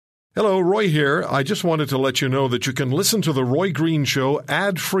Hello, Roy here. I just wanted to let you know that you can listen to The Roy Green Show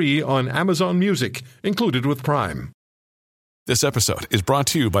ad-free on Amazon Music, included with Prime. This episode is brought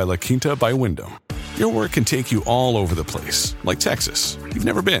to you by La Quinta by Wyndham. Your work can take you all over the place, like Texas. You've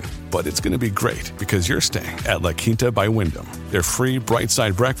never been, but it's going to be great because you're staying at La Quinta by Wyndham. Their free Bright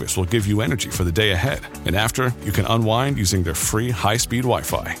Side breakfast will give you energy for the day ahead. And after, you can unwind using their free high-speed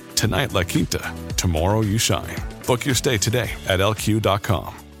Wi-Fi. Tonight, La Quinta. Tomorrow, you shine. Book your stay today at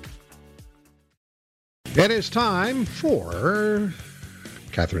lq.com. It is time for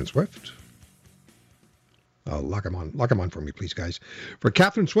Catherine Swift. Lock 'em on for me, please, guys. For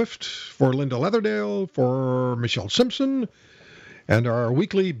Catherine Swift, for Linda Leatherdale, for Michelle Simpson, and our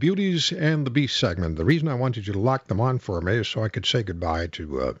weekly Beauties and the Beast segment. The reason I wanted you to lock them on for me is so I could say goodbye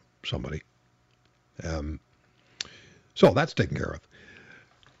to somebody. So that's taken care of.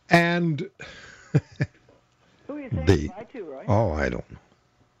 And who are you saying goodbye to, Roy? Oh, I don't know.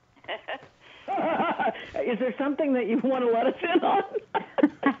 Is there something that you want to let us in on?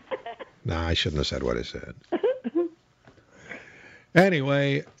 No, I shouldn't have said what I said.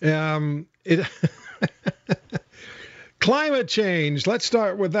 Anyway, climate change. Let's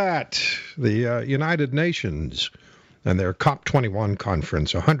start with that. The United Nations and their COP21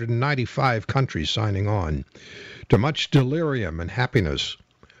 conference, 195 countries signing on to much delirium and happiness.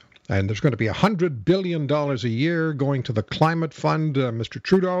 And there's going to be $100 billion a year going to the climate fund. Mr.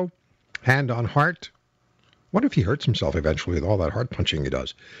 Trudeau, hand on heart. What if he hurts himself eventually with all that heart punching he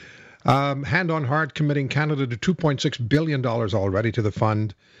does? Hand on heart, committing Canada to $2.6 billion already to the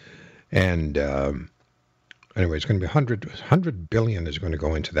fund. And anyway, it's going to be $100 billion is going to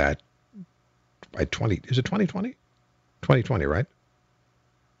go into that by 20. Is it 2020? 2020, right?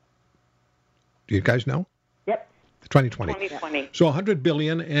 Do you guys know? Yep. 2020. So $100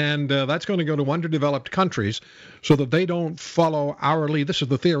 billion, and that's going to go to underdeveloped countries so that they don't follow our lead. This is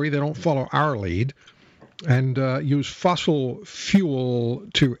the theory. They don't follow our lead and use fossil fuel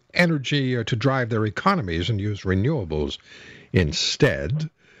to energy or to drive their economies and use renewables instead.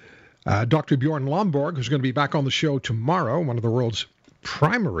 Dr. Bjorn Lomborg, who's going to be back on the show tomorrow, one of the world's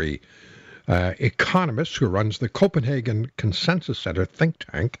primary economists who runs the Copenhagen Consensus Center think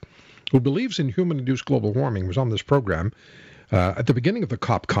tank, who believes in human-induced global warming, was on this program at the beginning of the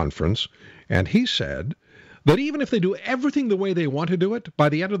COP conference, and he said that even if they do everything the way they want to do it, by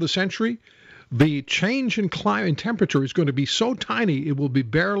the end of the century, the change in climate and temperature is going to be so tiny it will be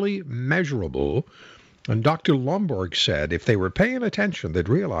barely measurable. And Dr. Lomborg said if they were paying attention, they'd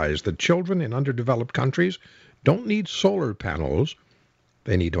realize that children in underdeveloped countries don't need solar panels.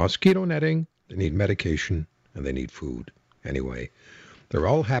 They need mosquito netting, they need medication, and they need food. Anyway, they're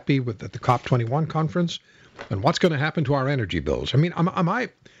all happy at the COP21 conference. And what's going to happen to our energy bills? I mean,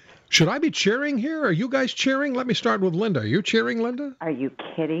 should I be cheering here? Are you guys cheering? Let me start with Linda. Are you cheering, Linda? Are you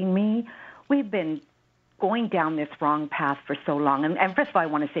kidding me? We've been going down this wrong path for so long. And first of all, I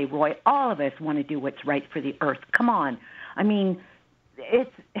want to say, Roy, all of us want to do what's right for the earth. Come on. I mean,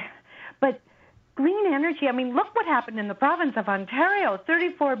 but green energy, I mean, look what happened in the province of Ontario.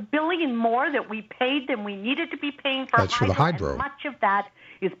 $34 billion more that we paid than we needed to be paying for That's for the hydro. And much of that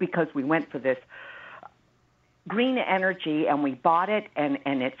is because we went for this green energy and we bought it and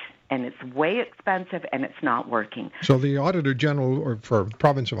it's way expensive and it's not working. So the Auditor General for the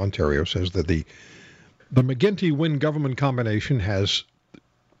province of Ontario says that the McGuinty-Wynne government combination has,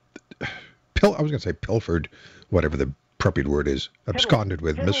 pilfered, whatever the appropriate word is, absconded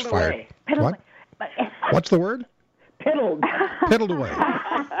with, misfired. What? What's the word? Piddled. Piddled away.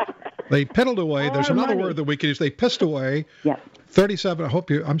 They piddled away. There's another word that we could use. They pissed away. Yeah. 37.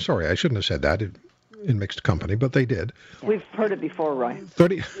 I'm sorry. I shouldn't have said that in mixed company, but they did. We've heard it before, Roy.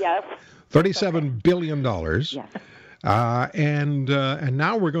 Yes. $37 billion. Yes. And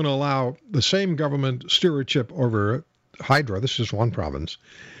now we're going to allow the same government stewardship over Hydro. This is one province.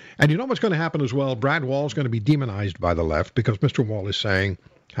 And you know what's going to happen as well? Brad Wall is going to be demonized by the left because Mr. Wall is saying,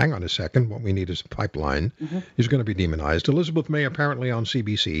 hang on a second, what we need is a pipeline. Mm-hmm. He's going to be demonized. Elizabeth May apparently on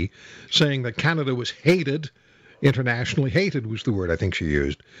CBC saying that Canada was hated internationally. Hated was the word I think she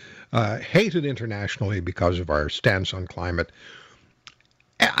used. Hated internationally because of our stance on climate.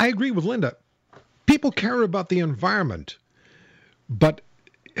 I agree with Linda. People care about the environment. But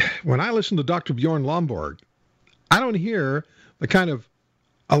when I listen to Dr. Bjorn Lomborg, I don't hear the kind of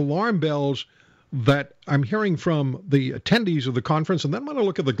alarm bells that I'm hearing from the attendees of the conference. And then when I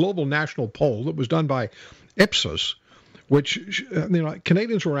look at the global national poll that was done by Ipsos, which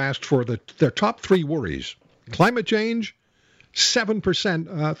Canadians were asked for their top three worries. Climate change,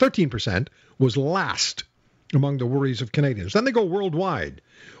 13% was last among the worries of Canadians. Then they go worldwide.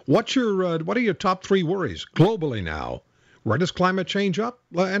 What are your top three worries globally now? Where does climate change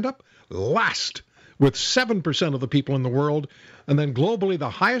end up? Last, with 7% of the people in the world. And then globally, the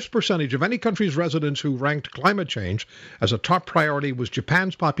highest percentage of any country's residents who ranked climate change as a top priority was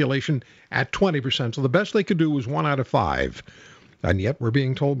Japan's population at 20%. So the best they could do was 1 out of 5. And yet we're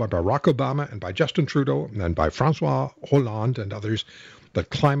being told by Barack Obama and by Justin Trudeau and by Francois Hollande and others that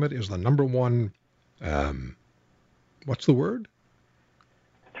climate is the number one, what's the word?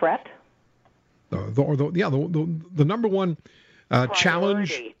 Threat? The number one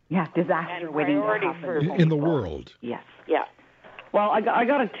challenge. Yeah, disaster waiting to happen in the world. Yes. Yeah. Well, I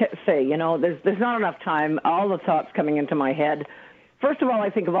got to say, there's not enough time. All the thoughts coming into my head. First of all, I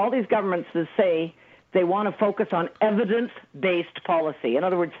think of all these governments that say they want to focus on evidence-based policy. In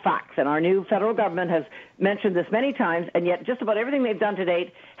other words, facts. And our new federal government has mentioned this many times, and yet just about everything they've done to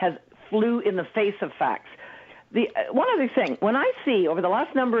date has flew in the face of facts. One other thing, when I see over the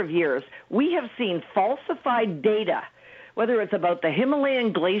last number of years, we have seen falsified data, whether it's about the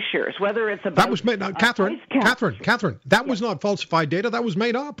Himalayan glaciers, whether it's about... That was made up. Catherine, that was not falsified data. That was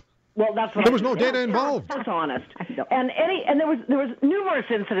made up. Well, that's what there was no data involved. That's honest. And there was numerous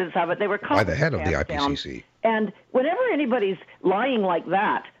incidents of it. They were by the head of the IPCC. And whenever anybody's lying like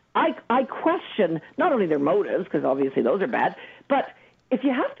that, I question not only their motives, because obviously those are bad, but if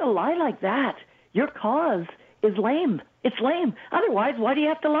you have to lie like that, your cause is lame. It's lame. Otherwise, why do you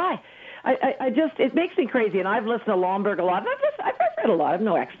have to lie? It makes me crazy, and I've listened to Lomborg a lot. I've read a lot. I'm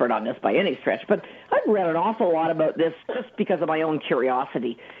no expert on this by any stretch, but I've read an awful lot about this just because of my own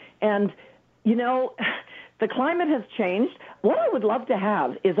curiosity. And, the climate has changed. What I would love to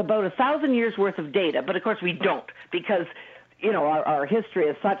have is about 1,000 years' worth of data, but of course we don't because, our history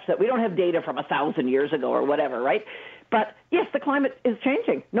is such that we don't have data from 1,000 years ago or whatever, right? But, yes, the climate is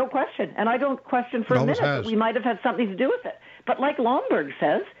changing, no question. And I don't question for a minute that we might have had something to do with it. But like Lomborg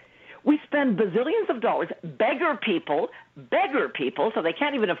says, we spend bazillions of dollars, beggar people, so they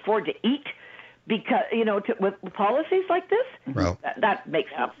can't even afford to eat because, with policies like this. Well, that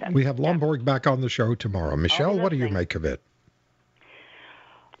makes no sense. We have Lomborg back on the show tomorrow. Michelle, what do you make of it?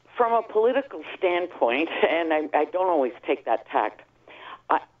 From a political standpoint, and I don't always take that tact,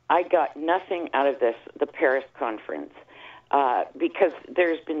 I got nothing out of the Paris conference, because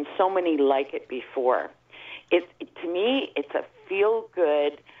there's been so many like it before. To me, it's a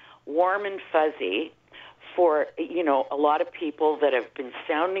feel-good, warm and fuzzy for, a lot of people that have been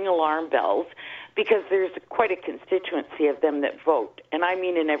sounding alarm bells because there's quite a constituency of them that vote, and I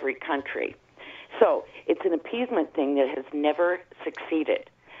mean in every country. So it's an appeasement thing that has never succeeded.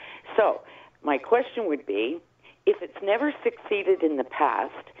 So my question would be, if it's never succeeded in the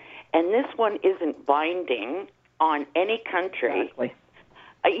past, and this one isn't binding on any country, exactly.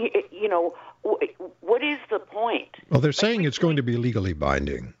 What is the point? Well, they're saying it's going to be legally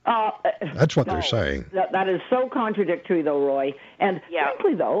binding. That's what they're saying. That is so contradictory, though, Roy. And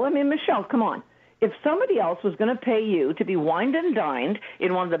frankly, though, Michelle, come on. If somebody else was going to pay you to be wined and dined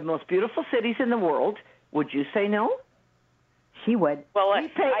in one of the most beautiful cities in the world, would you say no? She would. Well, I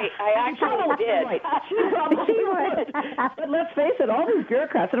actually did. Right. She would. But let's face it, all these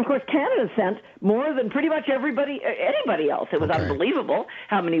bureaucrats, and of course Canada sent more than pretty much anybody else. It was unbelievable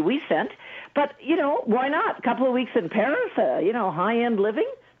how many we sent. But, why not? A couple of weeks in Paris, high-end living.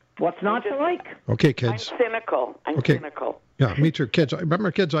 What's not to like? Okay, kids. I'm cynical. Cynical. Yeah, me too. Kids,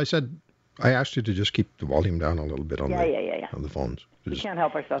 remember, kids, I asked you to just keep the volume down a little bit on the phones. We can't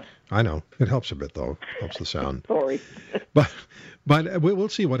help ourselves. I know. It helps a bit, though. Helps the sound. Sorry. But we'll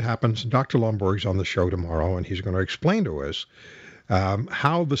see what happens. Dr. Lomborg's on the show tomorrow, and he's going to explain to us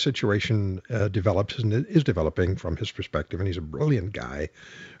how the situation develops and is developing from his perspective. And he's a brilliant guy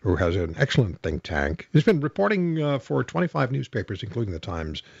who has an excellent think tank. He's been reporting for 25 newspapers, including the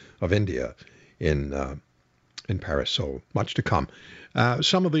Times of India, in Paris. So much to come.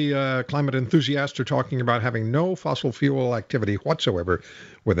 Some of the climate enthusiasts are talking about having no fossil fuel activity whatsoever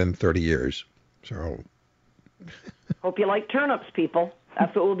within 30 years. So, hope you like turnips, people.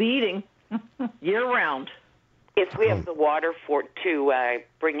 That's what we'll be eating year-round. If we have the water to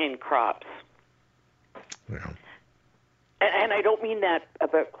bring in crops. Yeah. And I don't mean that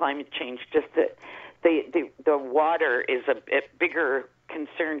about climate change, just that the water is a bigger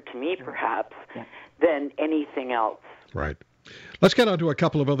concern to me, perhaps, than anything else. Right. Let's get on to a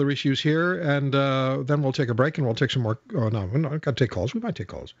couple of other issues here, and then we'll take a break, and we'll take some more... Oh, no, we're not going to take calls. We might take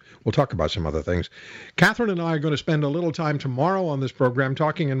calls. We'll talk about some other things. Catherine and I are going to spend a little time tomorrow on this program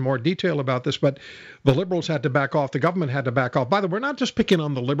talking in more detail about this, but the Liberals had to back off. The government had to back off. By the way, we're not just picking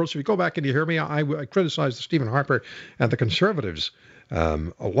on the Liberals. If you go back and you hear me, I criticized Stephen Harper and the Conservatives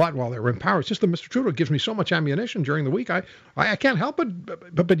a lot while they were in power. It's just that Mr. Trudeau gives me so much ammunition during the week. I can't help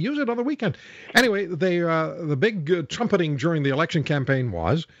but use it on the weekend. Anyway, the big trumpeting during the election campaign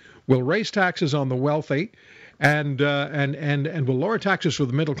was, we'll raise taxes on the wealthy, and we'll lower taxes for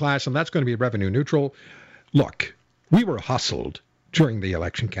the middle class, and that's going to be revenue neutral. Look, we were hustled during the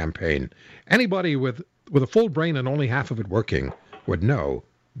election campaign. Anybody with a full brain and only half of it working would know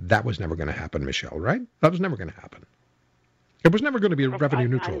that was never going to happen, Michelle, right? That was never going to happen. It was never going to be revenue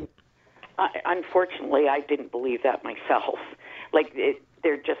neutral. Unfortunately, I didn't believe that myself.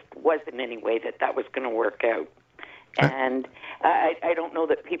 There just wasn't any way that was going to work out. And I don't know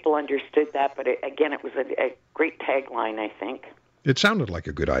that people understood that, but again, it was a great tagline, I think. It sounded like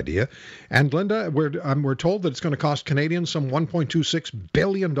a good idea. And Linda, we're told that it's going to cost Canadians some $1.26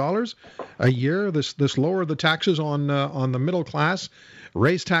 billion a year. This lower the taxes on the middle class,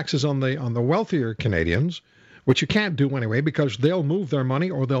 raise taxes on the wealthier Canadians, which you can't do anyway because they'll move their money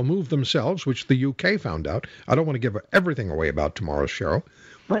or they'll move themselves, which the UK found out. I don't want to give everything away about tomorrow's show.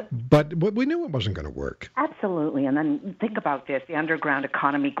 But we knew it wasn't going to work. Absolutely. And then think about this. The underground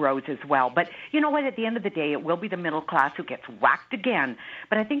economy grows as well. But you know what? At the end of the day, it will be the middle class who gets whacked again.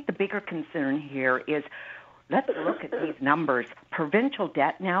 But I think the bigger concern here is, let's look at these numbers. Provincial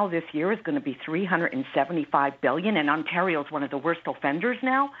debt now this year is going to be $375 billion, and Ontario's one of the worst offenders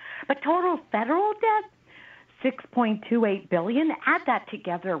now. But total federal debt, $6.28 billion. Add that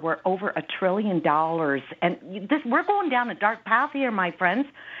together, we're over $1 trillion. And we're going down a dark path here, my friends.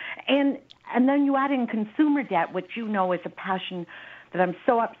 And then you add in consumer debt, which you know is a passion that I'm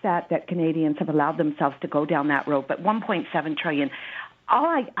so upset that Canadians have allowed themselves to go down that road. But $1.7 trillion.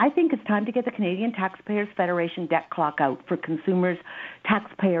 I think it's time to get the Canadian Taxpayers Federation debt clock out for consumers,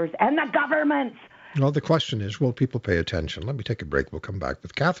 taxpayers, and the governments. Well, the question is, will people pay attention? Let me take a break. We'll come back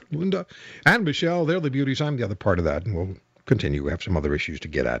with Catherine, Linda, and Michelle. They're the beauties. I'm the other part of that, and we'll continue. We have some other issues to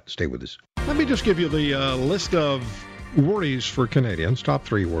get at. Stay with us. Let me just give you the list of worries for Canadians, top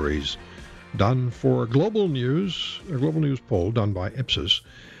 3 worries, done for Global News, a Global News poll done by Ipsos.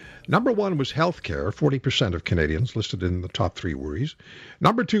 Number 1 was healthcare, 40% of Canadians listed in the top 3 worries.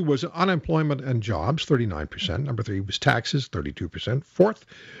 Number 2 was unemployment and jobs, 39%. Number 3 was taxes, 32%. Fourth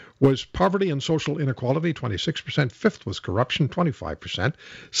was poverty and social inequality, 26%. Fifth was corruption, 25%.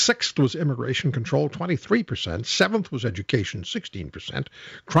 Sixth was immigration control, 23%. Seventh was education, 16%.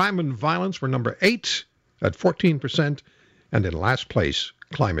 Crime and violence were number 8 at 14%. And in last place,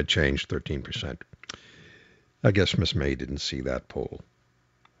 climate change, 13%. I guess Miss May didn't see that poll,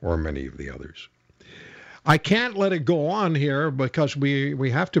 or many of the others. I can't let it go on here because we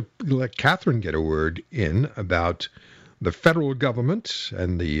have to let Catherine get a word in about the federal government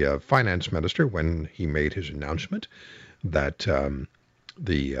and the finance minister when he made his announcement that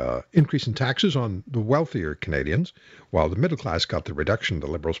the increase in taxes on the wealthier Canadians, while the middle class got the reduction the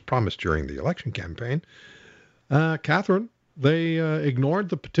Liberals promised during the election campaign. Catherine, they ignored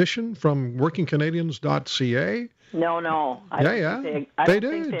the petition from workingcanadians.ca. No. I don't think they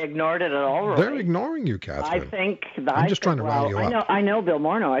ignored it at all, Roy. They're ignoring you, Catherine. I'm just trying to rile you up. I know Bill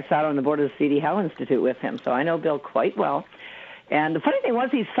Morneau. I sat on the board of the C.D. Howe Institute with him, so I know Bill quite well. And the funny thing was,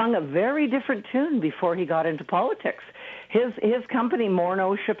 he sung a very different tune before he got into politics. His company,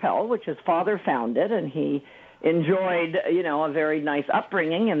 Morneau Chappelle, which his father founded, and he enjoyed, a very nice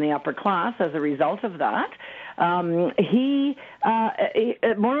upbringing in the upper class as a result of that. Morneau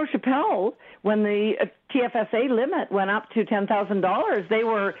Chappelle, when the TFSA limit went up to $10,000, they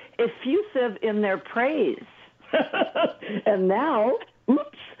were effusive in their praise. And now,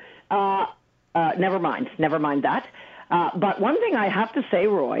 never mind that. But one thing I have to say,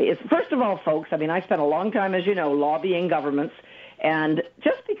 Roy, is first of all, folks, I spent a long time, as you know, lobbying governments. And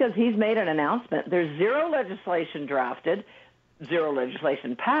just because he's made an announcement, there's zero legislation drafted, zero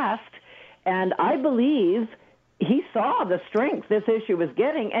legislation passed. And I believe he saw the strength this issue was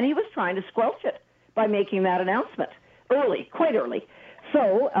getting, and he was trying to squelch it by making that announcement early, quite early.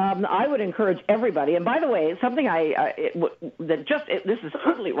 So I would encourage everybody. And by the way, something this is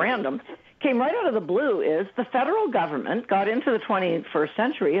totally random, came right out of the blue is the federal government got into the 21st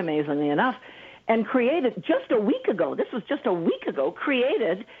century, amazingly enough, and created just a week ago,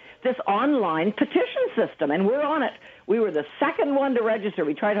 created this online petition system, and we're on it. We were the second one to register.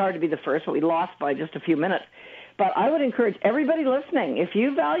 We tried hard to be the first, but we lost by just a few minutes. But I would encourage everybody listening, if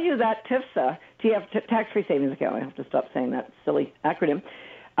you value that TIFSA, tax-free savings account, I have to stop saying that silly acronym,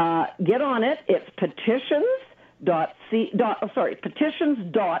 get on it. It's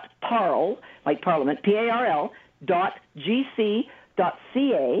petitions.parl, like Parliament, PARL.gc.ca,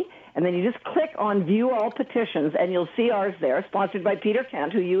 and then you just click on View All Petitions, and you'll see ours there, sponsored by Peter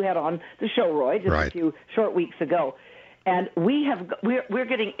Kent, who you had on the show, Roy, just a few short weeks ago. And we're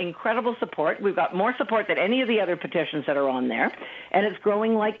getting incredible support. We've got more support than any of the other petitions that are on there, and it's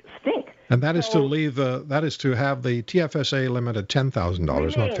growing like stink. And that is to have the TFSA limit at $10,000, not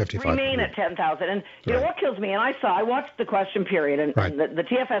 $55,000. Remain at $10,000. And you know what kills me? And I watched the question period, and the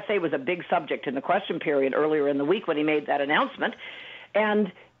TFSA was a big subject in the question period earlier in the week when he made that announcement.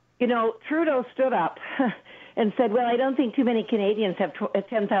 And you know, Trudeau stood up and said, well, I don't think too many Canadians have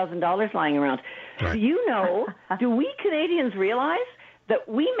 $10,000 lying around. Right. Do we Canadians realize that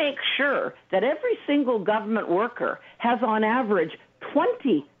we make sure that every single government worker has on average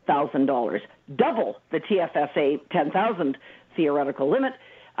 $20,000, double the TFSA 10,000 theoretical limit?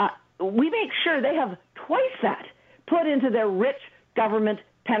 We make sure they have twice that put into their rich government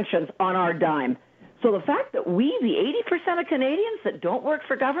pensions on our dime. So the fact that we, the 80% of Canadians that don't work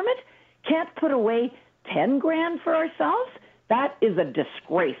for government, can't put away $10,000 for ourselves, that is a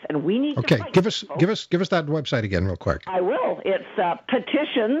disgrace, and we need to fight. Okay, give us that website again real quick. I will. It's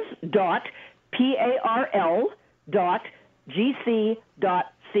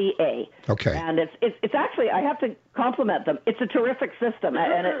petitions.parl.gc.ca. Okay. And it's actually, I have to compliment them. It's a terrific system,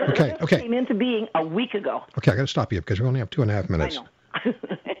 and it came into being a week ago. Okay, I got to stop you because we only have 2.5 minutes. I know.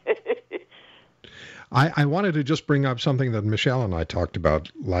 I wanted to just bring up something that Michelle and I talked about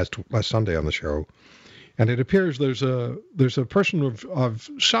last Sunday on the show, and it appears there's a person of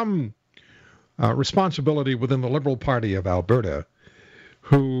some responsibility within the Liberal Party of Alberta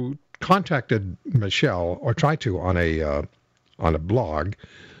who contacted Michelle, or tried to, on a blog,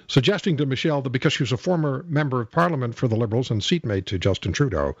 suggesting to Michelle that because she was a former member of Parliament for the Liberals and seatmate to Justin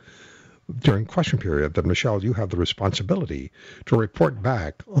Trudeau during question period, that Michelle, you have the responsibility to report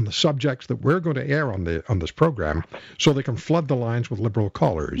back on the subjects that we're going to air on this program, so they can flood the lines with Liberal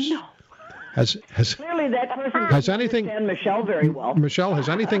callers. No. Clearly that person has anything understand Michelle very well. Michelle, has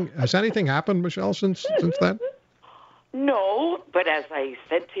anything happened, Michelle, since that? No, but as I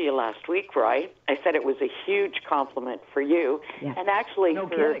said to you last week, Roy, I said it was a huge compliment for you, and actually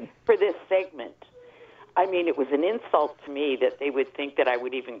for this segment. I mean, it was an insult to me that they would think that I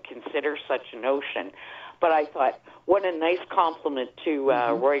would even consider such a notion. But I thought, what a nice compliment to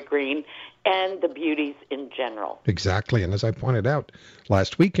Roy Green and the beauties in general. Exactly. And as I pointed out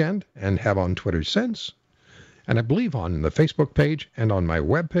last weekend, and have on Twitter since, and I believe on the Facebook page and on my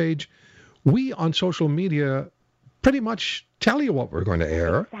webpage, we on social media pretty much tell you what we're going to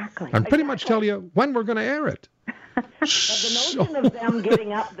air. Exactly. And pretty much tell you when we're going to air it. But the notion of them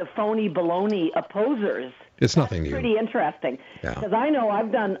getting up the phony baloney opposers, it's nothing new. Pretty interesting. Because Yeah. I know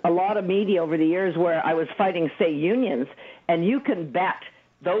I've done a lot of media over the years where I was fighting, say, unions, and you can bet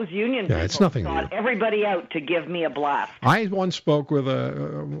those union people it's nothing sought new. Everybody out to give me a blast. I once spoke with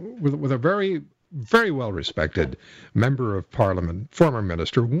a very, very well-respected member of Parliament, former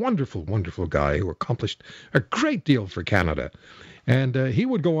minister, wonderful, wonderful guy who accomplished a great deal for Canada. And he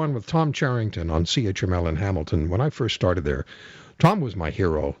would go on with Tom Charrington on CHML in Hamilton. When I first started there, Tom was my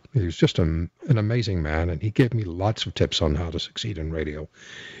hero. He was just an amazing man, and he gave me lots of tips on how to succeed in radio.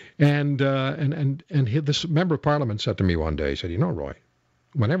 And this member of Parliament said to me one day, he said, you know, Roy,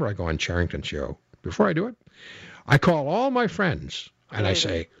 whenever I go on Charrington's show, before I do it, I call all my friends, and I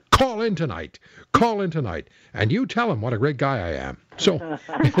say, call in tonight, and you tell them what a great guy I am. So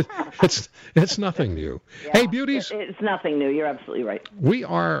it's nothing new. Yeah, Hey, beauties. It's nothing new. You're absolutely right. We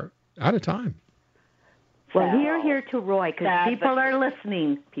are out of time. Well, we're here to Roy because people are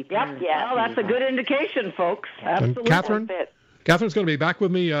listening. Well, that's a good indication, folks. Absolutely. And Catherine's going to be back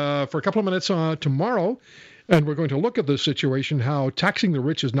with me for a couple of minutes tomorrow. And we're going to look at this situation, how taxing the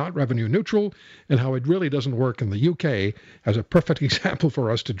rich is not revenue neutral, and how it really doesn't work in the UK as a perfect example for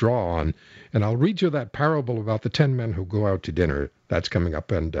us to draw on. And I'll read you that parable about the 10 men who go out to dinner. That's coming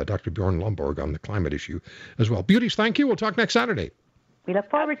up, and Dr. Bjorn Lomborg on the climate issue as well. Beauties, thank you. We'll talk next Saturday. We look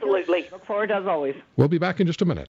forward to it. Look forward as always. We'll be back in just a minute.